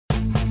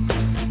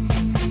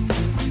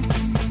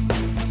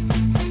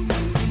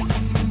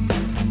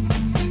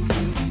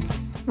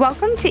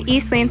Welcome to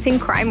East Lansing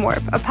Crime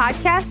Warp, a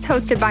podcast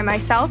hosted by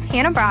myself,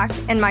 Hannah Brock,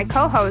 and my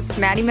co-host,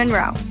 Maddie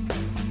Monroe.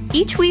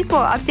 Each week, we'll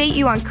update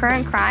you on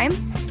current crime,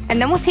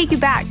 and then we'll take you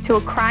back to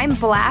a crime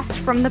blast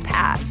from the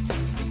past.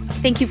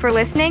 Thank you for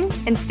listening,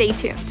 and stay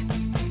tuned.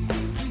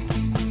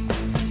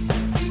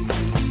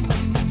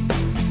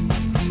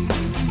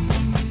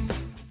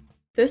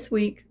 This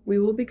week, we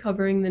will be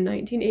covering the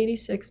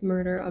 1986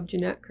 murder of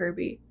Jeanette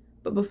Kirby,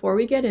 but before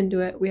we get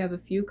into it, we have a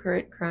few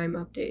current crime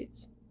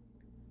updates.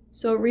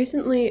 So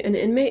recently, an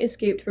inmate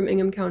escaped from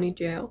Ingham County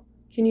Jail.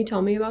 Can you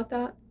tell me about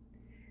that?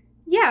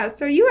 Yeah,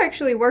 so you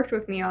actually worked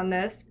with me on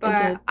this,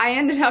 but I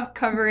ended up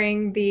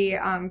covering the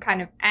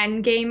kind of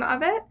end game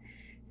of it.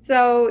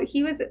 So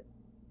he was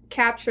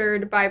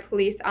captured by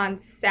police on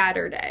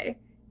Saturday,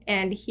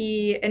 and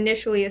he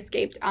initially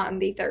escaped on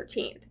the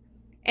 13th.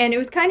 And it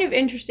was kind of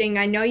interesting.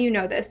 I know you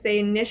know this. They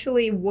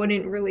initially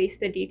wouldn't release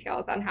the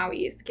details on how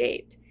he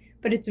escaped,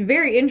 but it's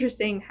very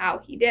interesting how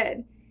he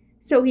did.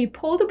 So he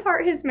pulled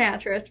apart his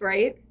mattress,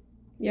 right?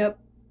 Yep.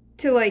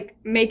 To,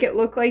 make it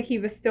look like he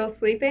was still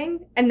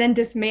sleeping, and then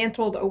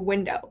dismantled a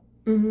window.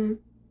 Mm-hmm.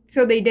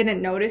 So they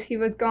didn't notice he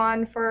was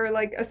gone for,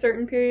 a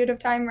certain period of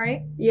time,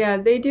 right? Yeah,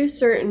 they do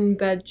certain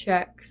bed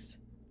checks.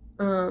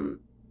 And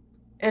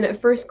at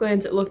first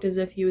glance, it looked as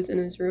if he was in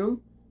his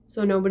room,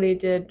 so nobody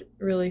did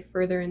really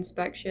further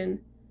inspection,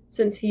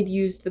 since he'd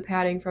used the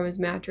padding from his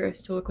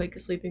mattress to look like a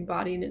sleeping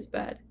body in his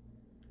bed.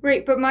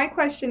 Right, but my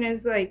question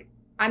is,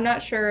 I'm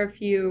not sure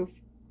if you've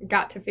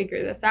got to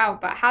figure this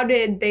out, but how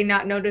did they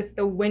not notice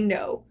the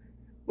window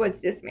was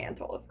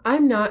dismantled?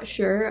 I'm not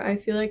sure. I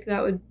feel like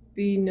that would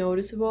be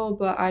noticeable,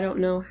 but I don't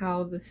know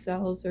how the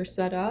cells are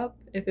set up,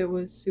 if it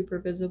was super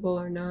visible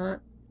or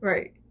not.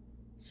 Right.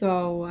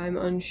 So I'm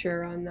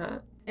unsure on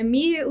that.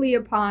 Immediately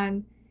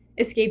upon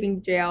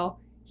escaping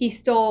jail, he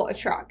stole a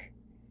truck.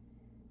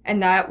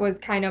 And that was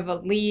kind of a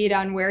lead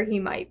on where he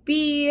might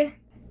be.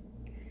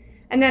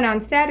 And then on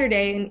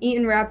Saturday, an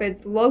Eaton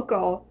Rapids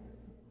local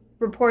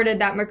reported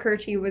that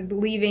McCurchie was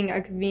leaving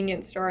a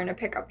convenience store in a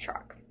pickup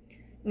truck.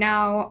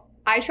 Now,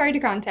 I tried to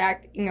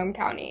contact Ingham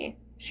County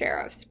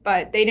sheriffs,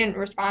 but they didn't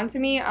respond to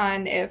me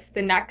on if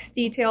the next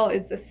detail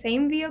is the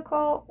same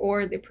vehicle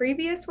or the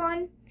previous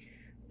one.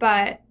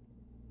 But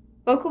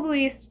local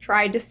police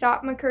tried to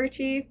stop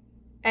McCurchie,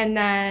 and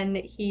then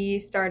he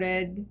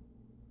started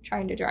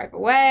trying to drive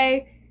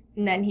away,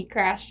 and then he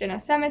crashed in a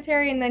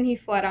cemetery, and then he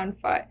fled on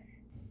foot.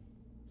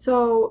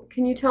 So,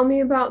 can you tell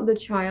me about the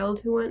child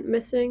who went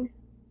missing?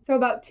 So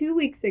about 2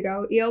 weeks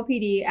ago,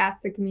 ELPD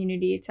asked the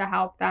community to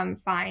help them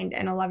find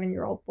an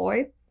 11-year-old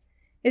boy.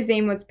 His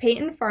name was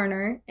Peyton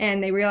Farner,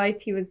 and they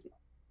realized he was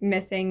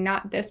missing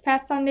not this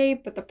past Sunday,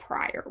 but the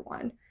prior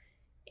one.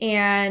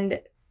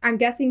 And I'm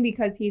guessing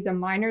because he's a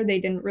minor, they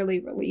didn't really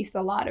release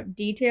a lot of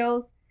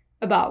details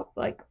about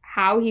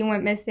how he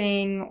went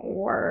missing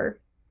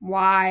or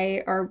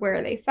why or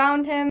where they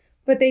found him.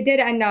 But they did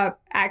end up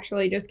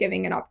actually just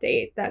giving an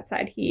update that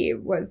said he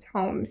was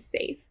home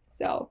safe.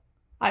 So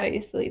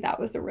obviously, that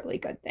was a really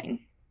good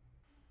thing.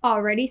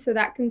 Alrighty, so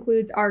that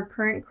concludes our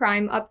current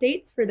crime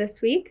updates for this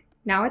week.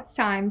 Now it's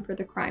time for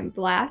the crime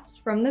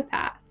blast from the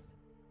past.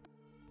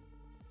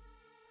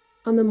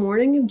 On the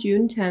morning of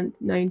June 10th,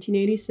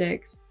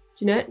 1986,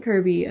 Jeanette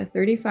Kirby, a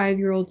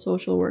 35-year-old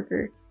social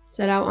worker,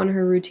 set out on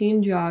her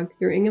routine jog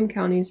through Ingham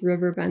County's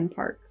River Bend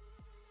Park.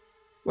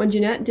 When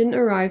Jeanette didn't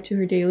arrive to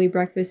her daily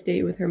breakfast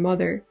date with her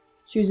mother,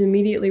 she was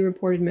immediately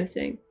reported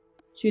missing.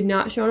 She had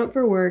not shown up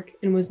for work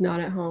and was not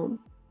at home.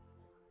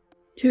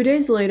 2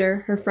 days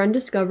later, her friend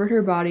discovered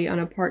her body on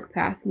a park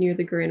path near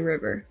the Grand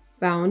River,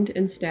 bound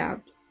and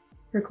stabbed.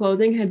 Her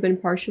clothing had been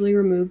partially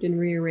removed and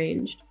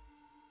rearranged.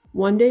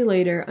 1 day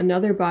later,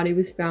 another body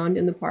was found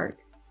in the park,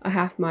 a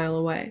half-mile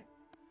away.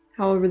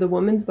 However, the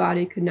woman's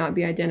body could not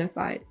be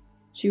identified.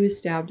 She was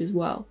stabbed as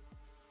well.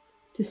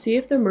 To see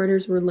if the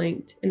murders were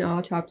linked, an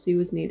autopsy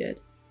was needed.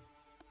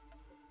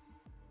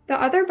 The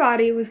other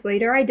body was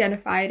later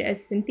identified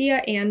as Cynthia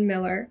Ann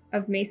Miller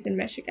of Mason,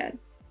 Michigan.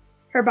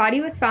 Her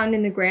body was found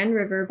in the Grand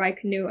River by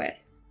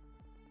canoeists.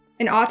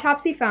 An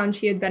autopsy found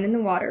she had been in the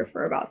water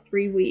for about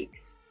 3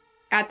 weeks.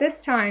 At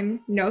this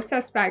time, no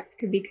suspects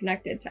could be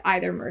connected to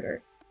either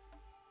murder.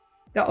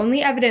 The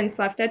only evidence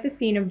left at the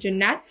scene of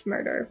Jeanette's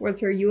murder was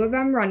her U of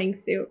M running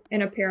suit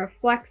and a pair of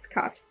flex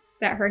cuffs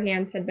that her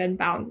hands had been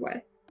bound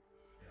with.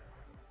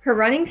 Her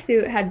running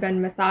suit had been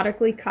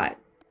methodically cut.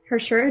 Her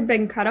shirt had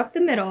been cut up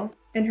the middle,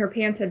 and her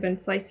pants had been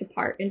sliced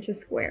apart into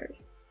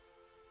squares.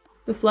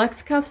 The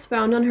flex cuffs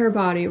found on her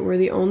body were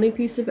the only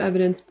piece of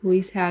evidence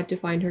police had to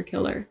find her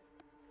killer.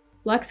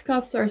 Flex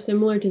cuffs are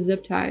similar to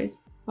zip ties,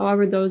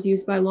 however those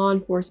used by law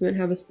enforcement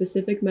have a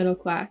specific metal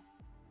clasp.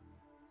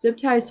 Zip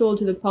ties sold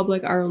to the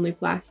public are only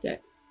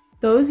plastic.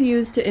 Those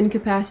used to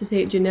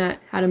incapacitate Jeanette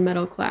had a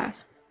metal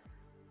clasp.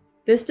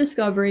 This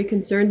discovery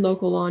concerned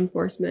local law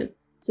enforcement,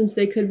 since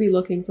they could be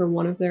looking for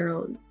one of their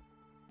own.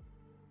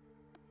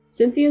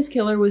 Cynthia's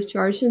killer was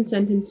charged and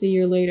sentenced a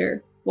year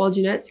later, while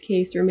Jeanette's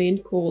case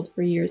remained cold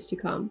for years to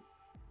come.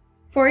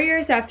 4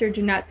 years after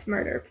Jeanette's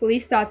murder,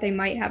 police thought they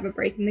might have a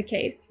break in the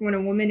case when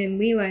a woman in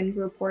Leland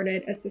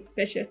reported a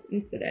suspicious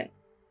incident.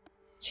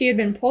 She had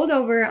been pulled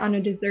over on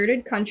a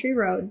deserted country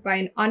road by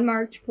an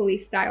unmarked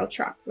police-style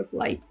truck with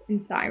lights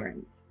and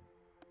sirens.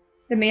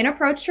 The man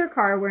approached her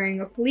car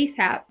wearing a police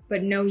hat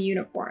but no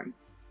uniform.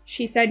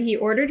 She said he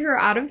ordered her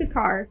out of the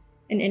car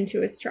and into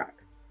his truck.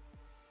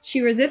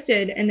 She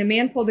resisted, and the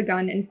man pulled a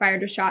gun and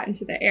fired a shot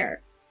into the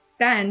air.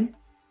 Then,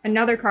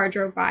 another car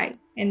drove by,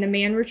 and the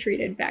man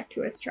retreated back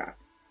to his truck.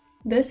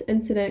 This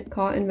incident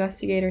caught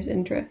investigators'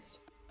 interest,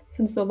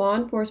 since the law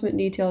enforcement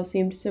details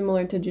seemed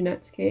similar to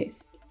Jeanette's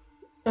case.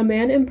 A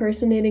man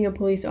impersonating a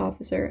police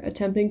officer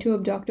attempting to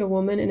abduct a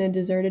woman in a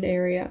deserted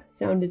area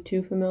sounded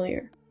too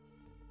familiar.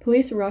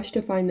 Police rushed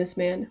to find this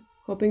man,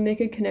 hoping they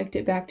could connect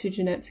it back to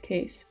Jeanette's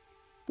case.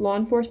 Law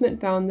enforcement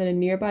found that a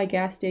nearby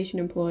gas station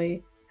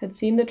employee had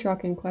seen the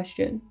truck in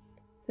question,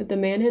 that the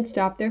man had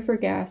stopped there for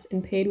gas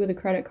and paid with a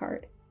credit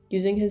card,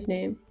 using his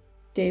name,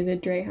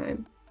 David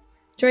Draheim.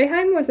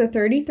 Draheim was a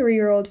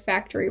 33-year-old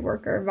factory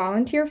worker,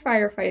 volunteer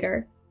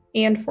firefighter,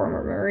 and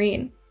former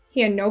Marine.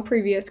 He had no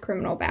previous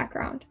criminal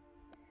background.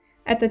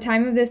 At the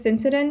time of this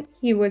incident,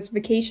 he was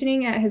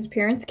vacationing at his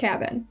parents'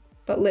 cabin,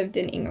 but lived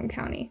in Ingham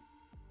County.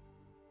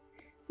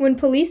 When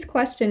police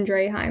questioned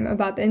Draheim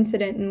about the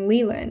incident in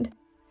Leland,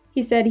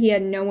 he said he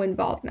had no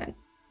involvement.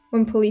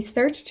 When police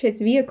searched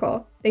his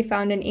vehicle, they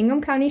found an Ingham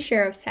County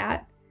sheriff's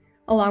hat,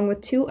 along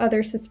with 2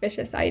 other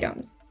suspicious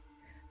items: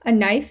 a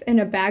knife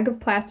and a bag of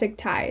plastic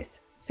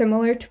ties,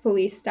 similar to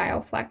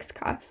police-style flex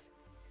cuffs.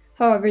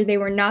 However, they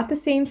were not the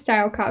same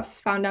style cuffs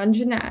found on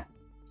Jeanette,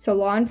 so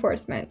law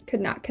enforcement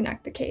could not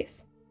connect the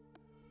case.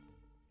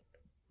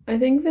 I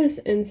think this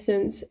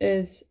instance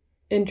is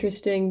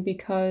interesting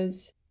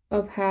because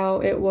of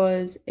how it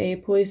was a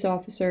police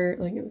officer,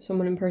 like it was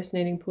someone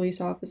impersonating a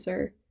police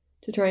officer,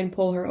 to try and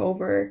pull her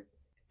over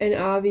and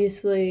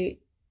obviously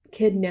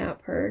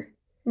kidnap her.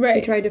 Right.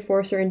 He tried to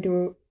force her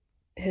into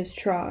his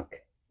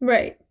truck.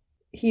 Right.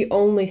 He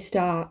only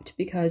stopped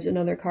because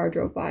another car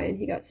drove by and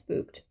he got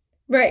spooked.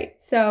 Right.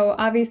 So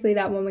obviously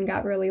that woman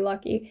got really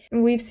lucky.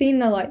 And we've seen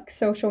the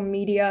social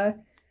media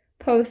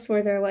posts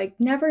where they're like,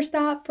 never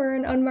stop for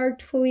an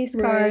unmarked police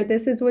car. Right.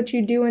 This is what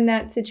you do in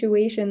that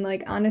situation.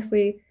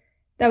 Honestly,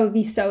 that would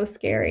be so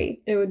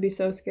scary. It would be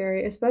so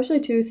scary,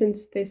 especially too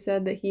since they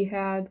said that he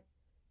had,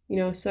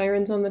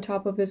 sirens on the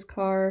top of his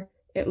car.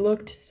 It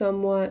looked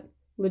somewhat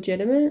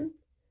legitimate. And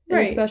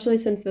right. Especially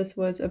since this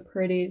was a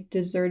pretty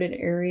deserted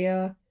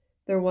area,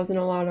 there wasn't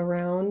a lot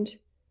around.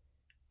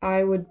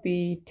 I would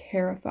be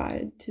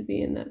terrified to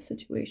be in that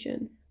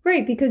situation.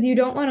 Right, because you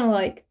don't want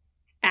to,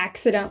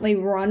 accidentally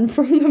run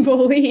from the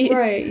police.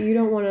 Right, you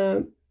don't want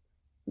to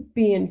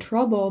be in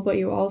trouble, but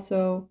you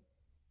also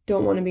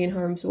don't want to be in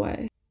harm's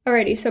way.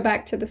 Alrighty, so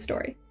back to the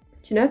story.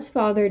 Jeanette's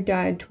father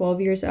died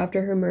 12 years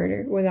after her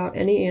murder without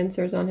any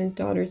answers on his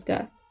daughter's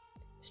death.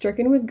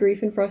 Stricken with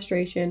grief and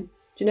frustration,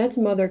 Jeanette's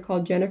mother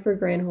called Jennifer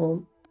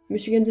Granholm,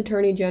 Michigan's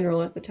Attorney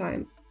General at the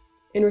time.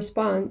 In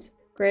response,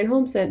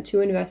 Granholm sent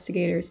 2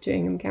 investigators to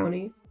Ingham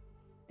County.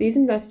 These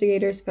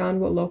investigators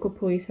found what local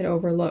police had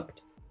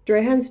overlooked: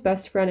 Draheim's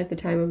best friend at the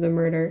time of the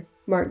murder,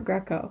 Mark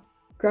Greco.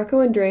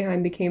 Greco and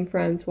Draheim became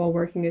friends while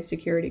working as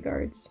security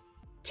guards.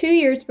 2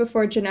 years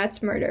before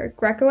Jeanette's murder,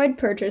 Greco had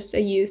purchased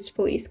a used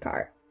police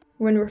car.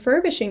 When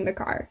refurbishing the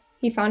car,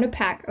 he found a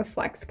pack of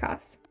flex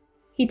cuffs.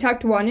 He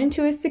tucked one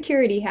into his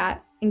security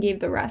hat and gave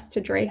the rest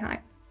to Draheim.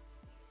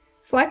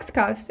 Flex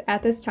cuffs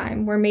at this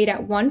time were made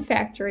at one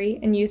factory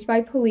and used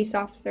by police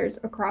officers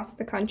across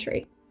the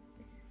country.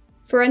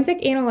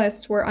 Forensic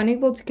analysts were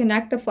unable to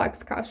connect the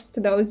flex cuffs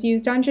to those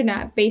used on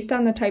Jeanette based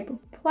on the type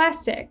of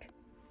plastic.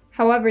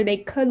 However, they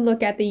could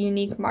look at the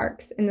unique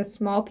marks in the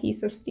small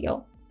piece of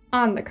steel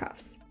on the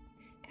cuffs.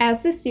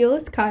 As the steel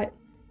is cut,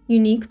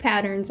 unique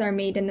patterns are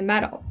made in the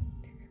metal.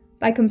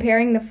 By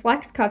comparing the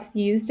flex cuffs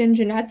used in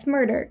Jeanette's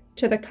murder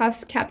to the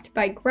cuffs kept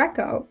by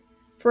Greco,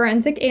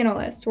 forensic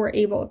analysts were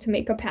able to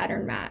make a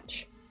pattern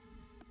match.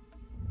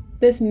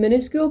 This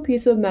minuscule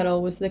piece of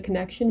metal was the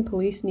connection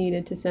police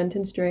needed to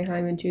sentence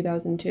Draheim in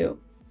 2002,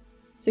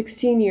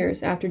 16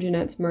 years after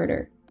Jeanette's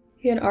murder.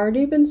 He had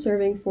already been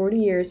serving 40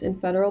 years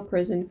in federal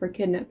prison for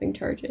kidnapping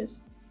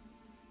charges.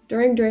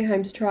 During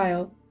Draheim's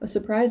trial, a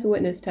surprise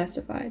witness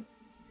testified.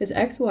 His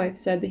ex-wife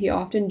said that he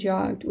often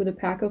jogged with a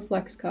pack of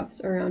flex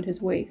cuffs around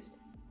his waist.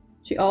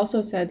 She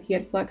also said he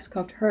had flex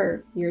cuffed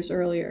her years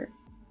earlier.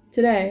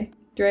 Today,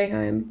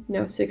 Draheim,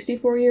 now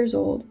 64 years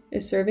old,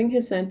 is serving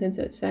his sentence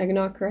at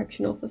Saginaw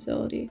Correctional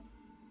Facility.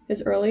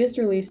 His earliest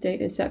release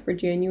date is set for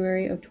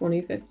January of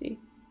 2050.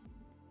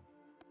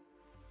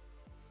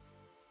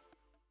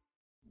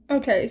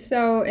 Okay,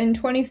 so in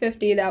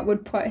 2050, that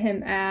would put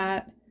him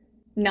at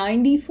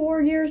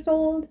 94 years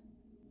old.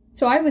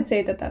 So I would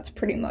say that that's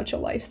pretty much a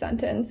life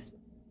sentence.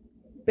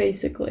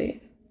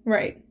 Basically.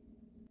 Right.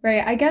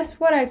 Right. I guess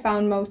what I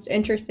found most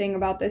interesting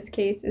about this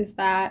case is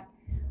that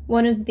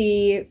one of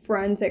the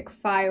forensic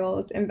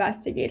files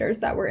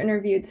investigators that were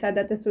interviewed said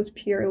that this was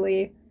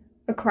purely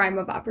a crime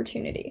of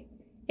opportunity.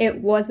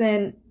 It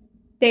wasn't,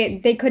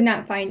 they could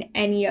not find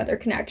any other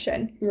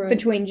connection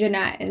between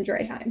Jeanette and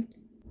Draheim.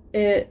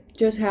 It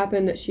just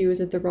happened that she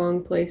was at the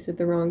wrong place at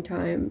the wrong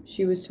time.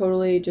 She was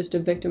totally just a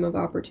victim of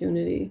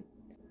opportunity.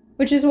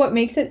 which is what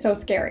makes it so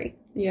scary.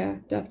 Yeah,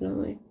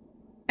 definitely.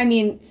 I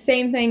mean,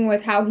 same thing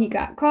with how he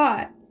got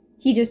caught.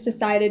 He just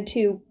decided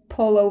to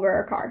pull over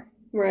a car.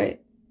 Right.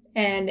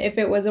 And if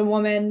it was a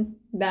woman,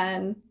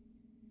 then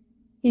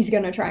he's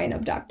going to try and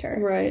abduct her.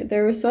 Right.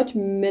 There was such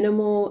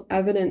minimal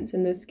evidence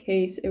in this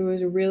case. It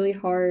was really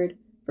hard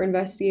for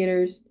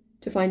investigators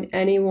to find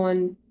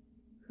anyone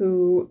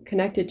who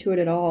connected to it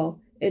at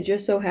all. It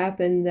just so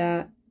happened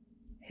that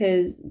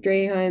his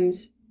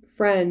Draheim's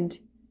friend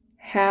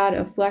had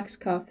a flex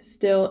cuff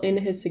still in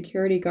his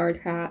security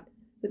guard hat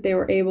that they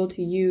were able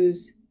to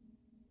use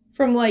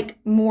from like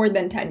more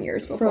than 10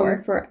 years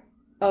before. For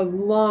a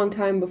long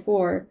time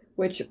before,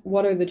 which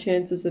what are the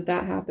chances that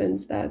that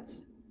happens?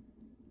 That's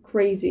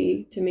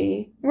crazy to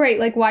me. Right,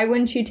 like why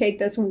wouldn't you take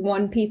this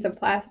one piece of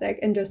plastic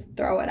and just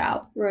throw it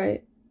out?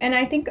 Right. And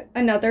I think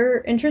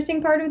another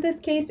interesting part of this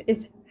case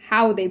is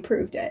how they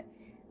proved it.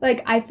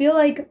 Like, I feel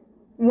like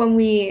when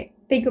we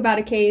think about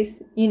a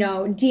case, you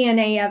know,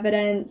 DNA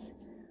evidence,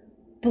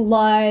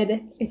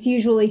 blood, it's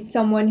usually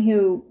someone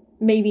who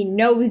maybe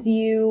knows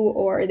you,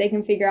 or they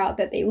can figure out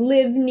that they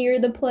live near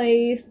the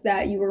place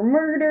that you were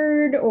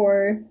murdered,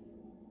 or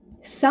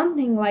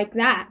something like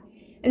that.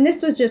 And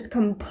this was just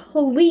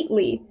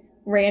completely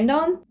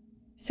random.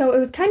 So it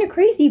was kind of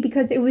crazy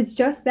because it was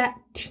just that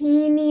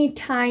teeny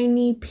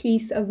tiny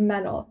piece of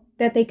metal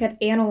that they could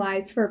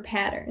analyze for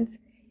patterns.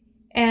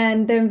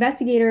 And the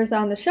investigators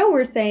on the show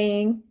were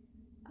saying,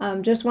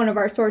 just one of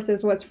our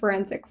sources was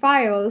Forensic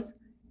Files,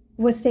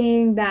 was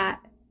saying that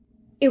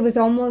it was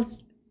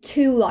almost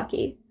too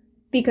lucky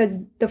because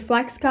the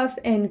flex cuff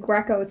in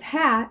Greco's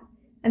hat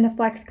and the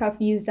flex cuff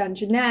used on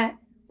Jeanette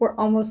were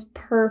almost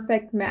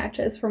perfect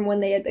matches from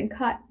when they had been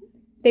cut.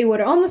 They would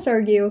almost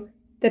argue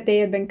that they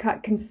had been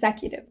cut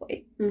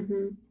consecutively,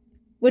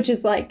 which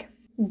is like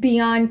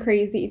beyond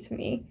crazy to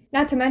me.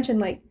 Not to mention,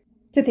 like,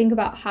 to think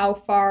about how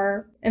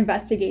far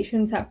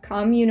investigations have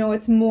come. You know,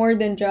 it's more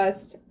than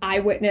just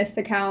eyewitness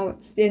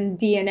accounts in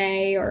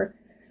DNA or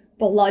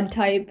blood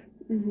type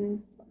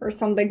or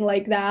something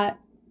like that.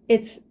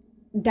 It's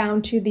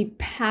down to the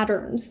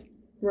patterns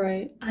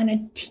on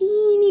a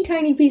teeny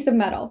tiny piece of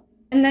metal.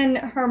 And then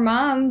her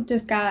mom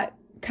just got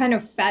kind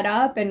of fed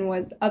up and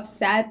was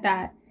upset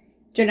that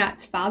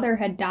Jeanette's father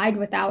had died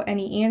without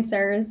any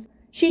answers.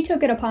 She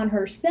took it upon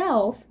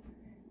herself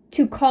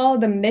to call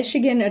the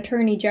Michigan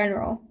Attorney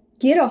General,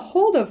 get a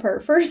hold of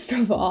her, first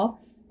of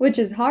all, which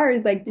is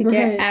hard, like, to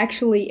get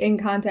actually in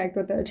contact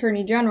with the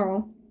Attorney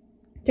General,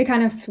 to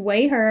kind of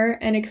sway her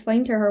and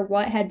explain to her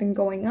what had been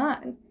going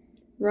on.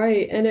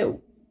 Right, and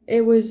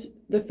it was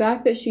the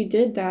fact that she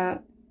did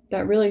that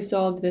really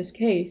solved this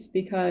case,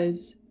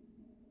 because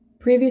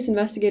previous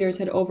investigators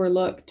had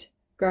overlooked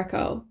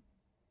Greco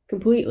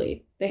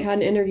completely. They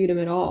hadn't interviewed him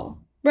at all.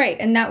 Right,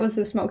 and that was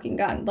the smoking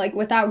gun. Like,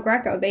 without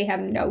Greco, they have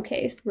no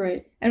case.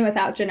 Right. And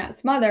without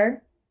Jeanette's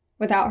mother,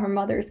 without her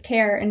mother's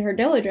care and her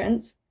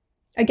diligence,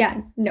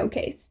 again, no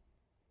case.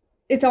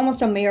 It's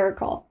almost a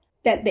miracle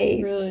that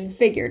they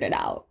figured it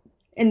out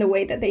in the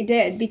way that they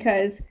did,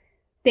 because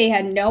they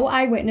had no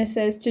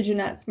eyewitnesses to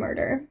Jeanette's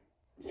murder.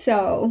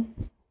 So,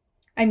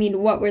 I mean,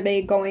 what were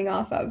they going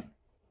off of?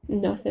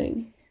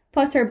 Nothing.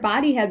 Plus, her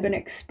body had been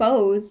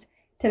exposed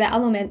to the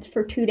elements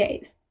for 2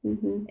 days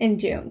in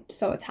June,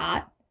 so it's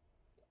hot.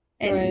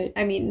 And,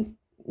 I mean,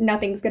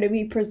 nothing's going to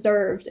be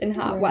preserved in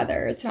hot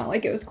weather. It's not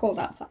like it was cold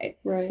outside.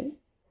 Right.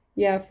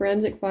 Yeah,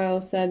 Forensic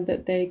Files said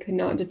that they could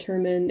not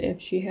determine if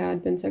she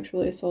had been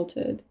sexually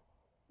assaulted,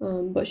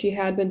 but she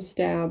had been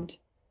stabbed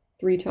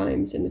 3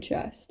 times in the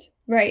chest.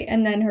 Right,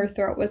 and then her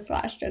throat was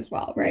slashed as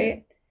well,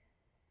 right?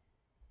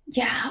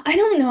 Yeah, I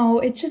don't know.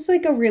 It's just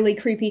like a really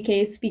creepy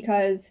case,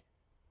 because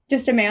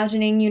just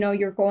imagining, you know,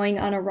 you're going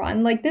on a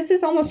run. Like, this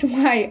is almost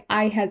why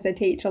I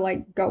hesitate to,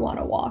 like, go on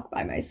a walk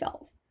by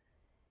myself,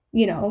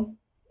 you know?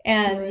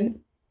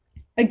 And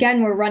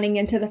again, we're running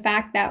into the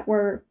fact that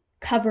we're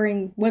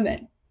covering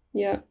women.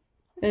 Yeah.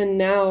 And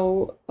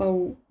now a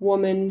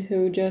woman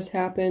who just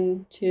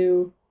happened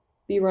to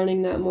be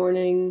running that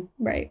morning.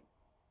 Right.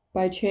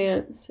 By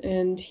chance,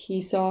 and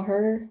he saw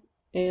her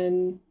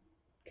and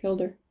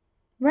killed her.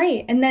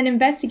 Right. And then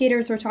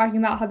investigators were talking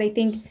about how they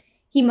think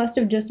he must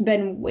have just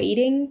been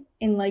waiting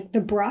in, like,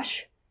 the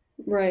brush.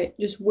 Right.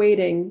 Just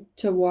waiting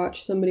to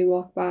watch somebody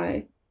walk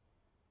by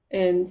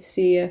and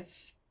see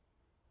if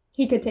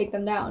he could take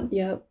them down.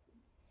 Yep.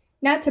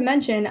 Not to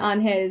mention,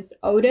 on his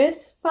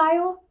Otis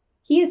file,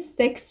 he is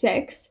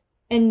 6'6"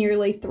 and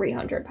nearly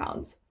 300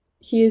 pounds.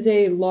 He is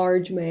a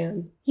large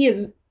man. He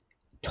is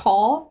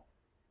tall.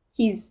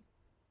 He's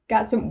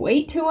got some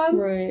weight to him.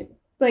 Right.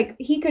 Like,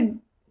 he could...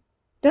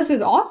 This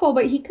is awful,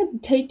 but he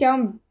could take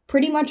down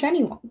pretty much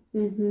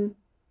anyone.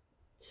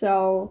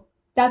 So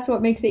that's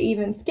what makes it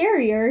even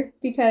scarier,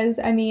 because,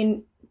 I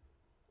mean,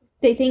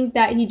 they think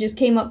that he just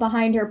came up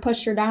behind her,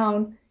 pushed her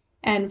down,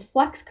 and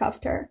flex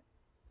cuffed her.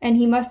 And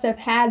he must have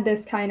had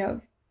this kind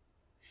of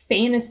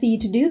fantasy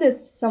to do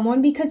this to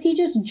someone, because he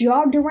just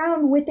jogged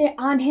around with it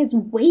on his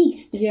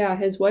waist. Yeah,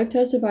 his wife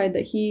testified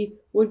that he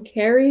would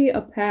carry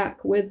a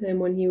pack with him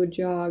when he would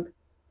jog.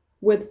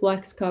 with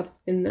flex cuffs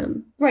in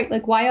them. Right,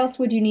 like why else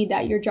would you need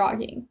that? You're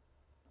jogging.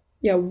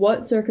 Yeah,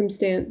 what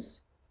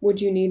circumstance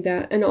would you need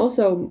that? And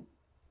also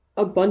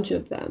a bunch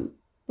of them.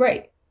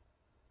 Right.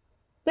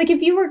 Like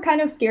if you were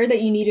kind of scared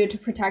that you needed to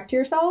protect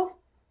yourself,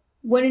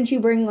 wouldn't you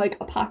bring like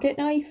a pocket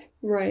knife?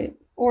 Right.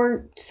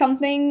 Or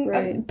something,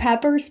 Right.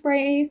 Pepper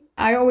spray.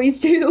 I always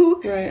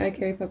do. Right, I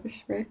carry pepper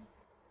spray.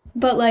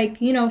 But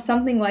like, you know,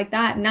 something like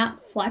that,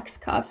 not flex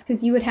cuffs,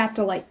 because you would have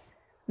to like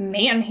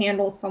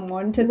manhandle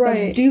someone to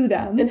subdue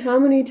them. And how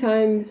many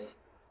times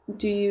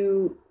do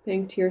you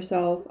think to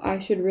yourself, I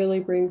should really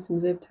bring some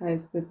zip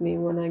ties with me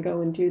when I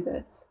go and do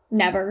this?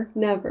 Never.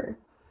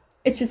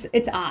 It's just,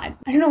 it's odd.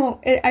 I don't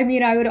know. I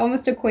mean, I would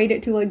almost equate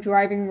it to like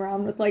driving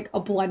around with like a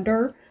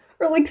blender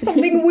or like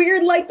something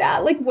weird like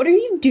that. Like, what are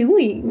you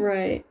doing?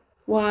 Right.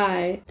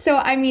 Why? So,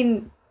 I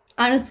mean,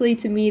 honestly,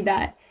 to me,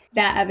 that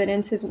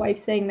evidence, his wife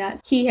saying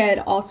that he had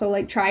also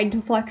like tried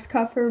to flex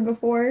cuff her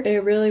before.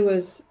 It really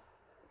was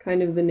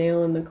kind of the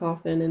nail in the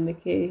coffin in the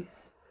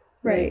case.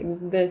 Right.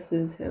 Like, this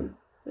is him.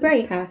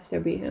 Right. This has to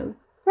be him.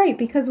 Right,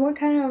 because what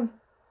kind of,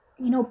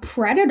 you know,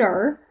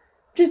 predator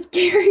just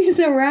carries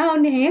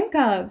around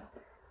handcuffs?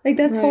 Like,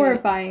 that's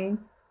horrifying.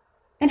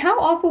 And how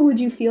awful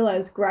would you feel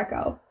as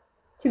Greco?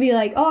 To be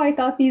like, oh, I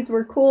thought these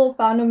were cool,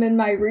 found them in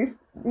my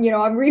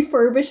I'm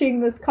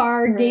refurbishing this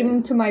car, gave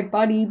them to my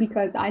buddy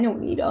because I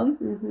don't need them.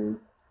 Mm-hmm.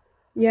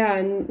 Yeah,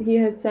 and he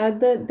had said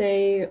that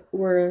they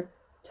were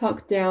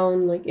tucked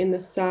down, like, in the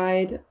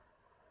side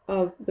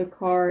of the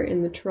car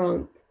in the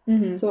trunk.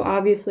 Mm-hmm. So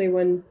obviously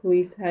when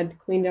police had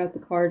cleaned out the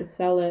car to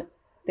sell it,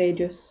 they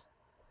just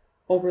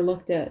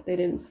overlooked it. They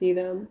didn't see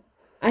them.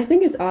 I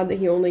think it's odd that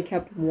he only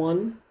kept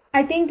one.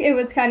 I think it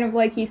was kind of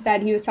like he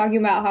said, he was talking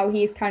about how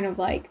he's kind of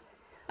like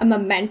a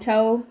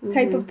memento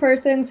type of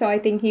person. So I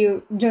think he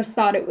just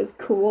thought it was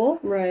cool.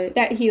 Right.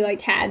 That he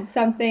like had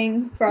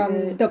something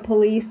from the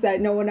police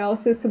that no one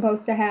else is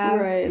supposed to have.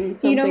 Right. And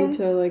something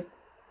to like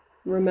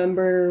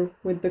remember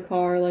with the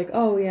car. Like,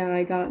 oh yeah,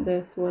 I got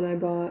this when I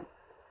bought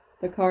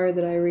the car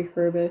that I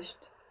refurbished.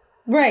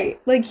 Right.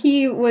 Like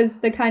he was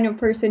the kind of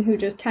person who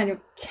just kind of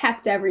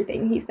kept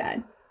everything, he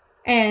said.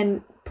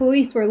 And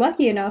police were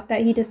lucky enough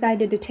that he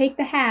decided to take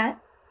the hat,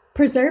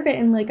 preserve it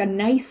in like a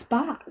nice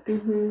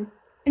box,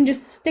 and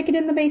just stick it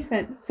in the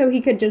basement so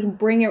he could just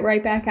bring it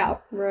right back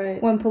out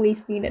when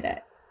police needed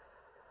it.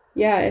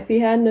 Yeah, if he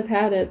hadn't have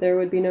had it, there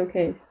would be no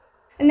case.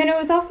 And then it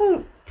was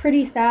also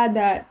pretty sad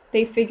that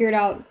they figured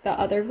out the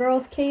other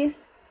girl's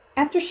case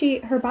after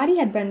her body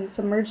had been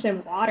submerged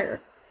in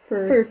water.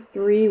 For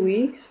 3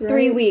 weeks, right?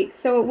 3 weeks.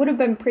 So it would have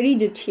been pretty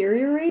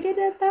deteriorated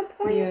at that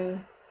point. Yeah.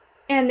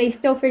 And they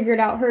still figured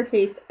out her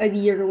case a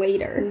year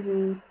later.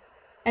 Mm-hmm.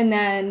 And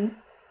then...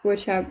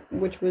 Which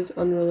was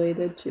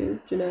unrelated to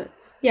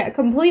Jeanette's. Yeah,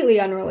 completely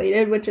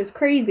unrelated, which is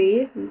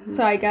crazy. Mm-hmm.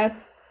 So I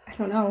guess, I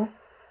don't know,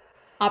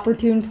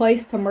 opportune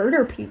place to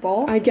murder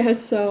people. I guess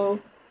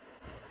so.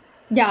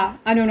 Yeah,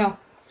 I don't know.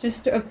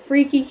 Just a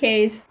freaky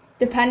case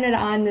depended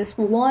on this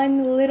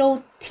one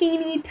little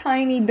teeny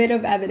tiny bit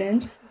of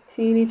evidence.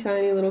 Teeny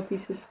tiny little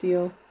piece of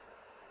steel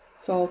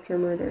solved her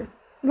murder.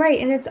 Right,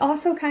 and it's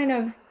also kind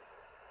of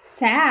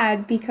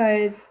sad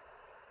because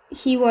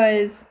he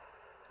was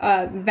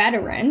a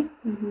veteran.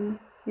 Mm-hmm.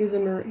 He was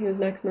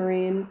an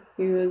ex-Marine.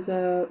 He was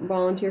a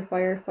volunteer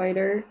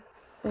firefighter.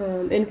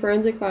 In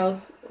forensic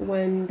files,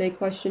 when they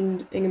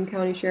questioned Ingham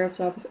County Sheriff's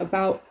Office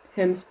about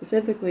him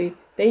specifically,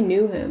 they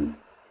knew him.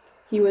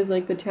 He was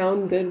like the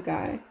town good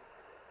guy.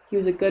 He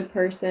was a good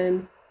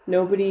person.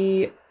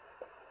 Nobody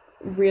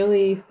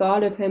really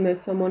thought of him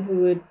as someone who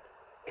would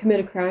commit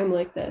a crime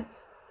like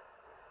this.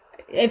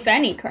 If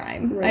any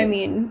crime. Right. I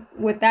mean,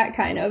 with that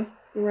kind of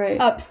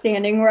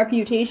upstanding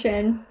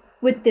reputation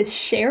with this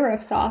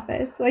sheriff's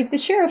office. Like, the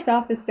sheriff's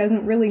office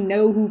doesn't really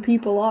know who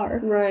people are.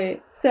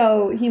 Right.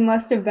 So he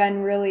must have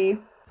been really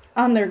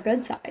on their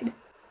good side.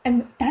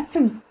 And that's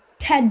some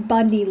Ted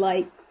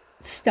Bundy-like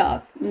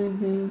stuff.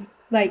 Mm-hmm.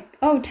 Like,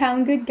 oh,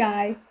 town good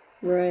guy.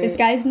 Right. This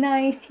guy's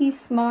nice, he's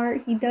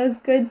smart, he does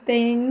good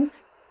things.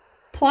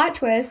 Plot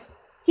twist,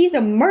 he's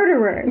a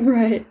murderer.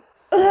 Right.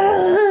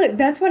 Ugh,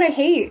 that's what I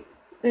hate.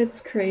 It's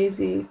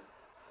crazy.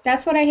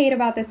 That's what I hate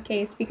about this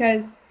case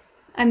because,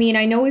 I mean,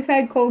 I know we've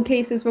had cold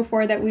cases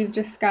before that we've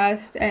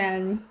discussed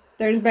and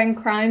there's been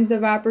crimes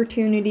of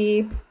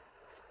opportunity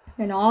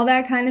and all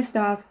that kind of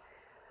stuff.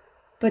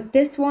 But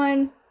this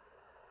one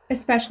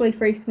especially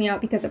freaks me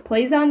out because it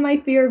plays on my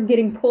fear of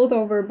getting pulled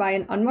over by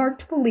an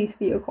unmarked police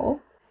vehicle.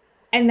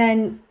 And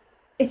then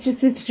it's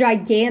just this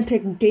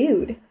gigantic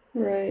dude.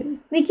 Right.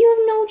 Like, you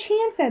have no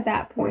chance at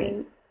that point.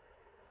 Right.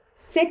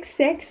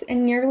 6'6"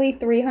 and nearly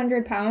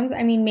 300 pounds.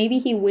 I mean, maybe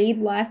he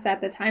weighed less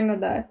at the time of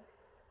the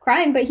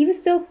crime, but he was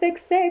still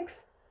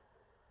 6'6".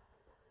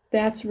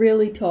 That's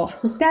really tall.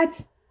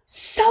 That's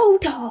so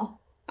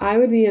tall. I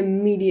would be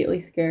immediately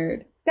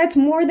scared. That's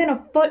more than a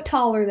foot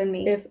taller than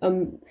me. If a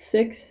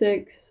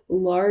 6'6"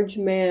 large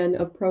man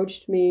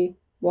approached me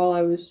while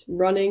I was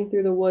running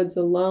through the woods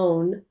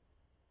alone...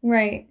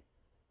 Right.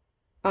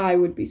 I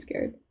would be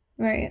scared.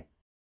 Right.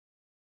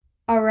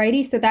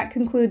 Alrighty, so that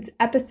concludes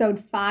episode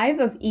 5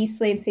 of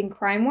East Lansing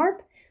Crime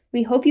Warp.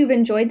 We hope you've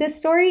enjoyed this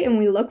story and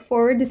we look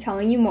forward to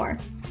telling you more.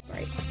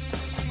 Right.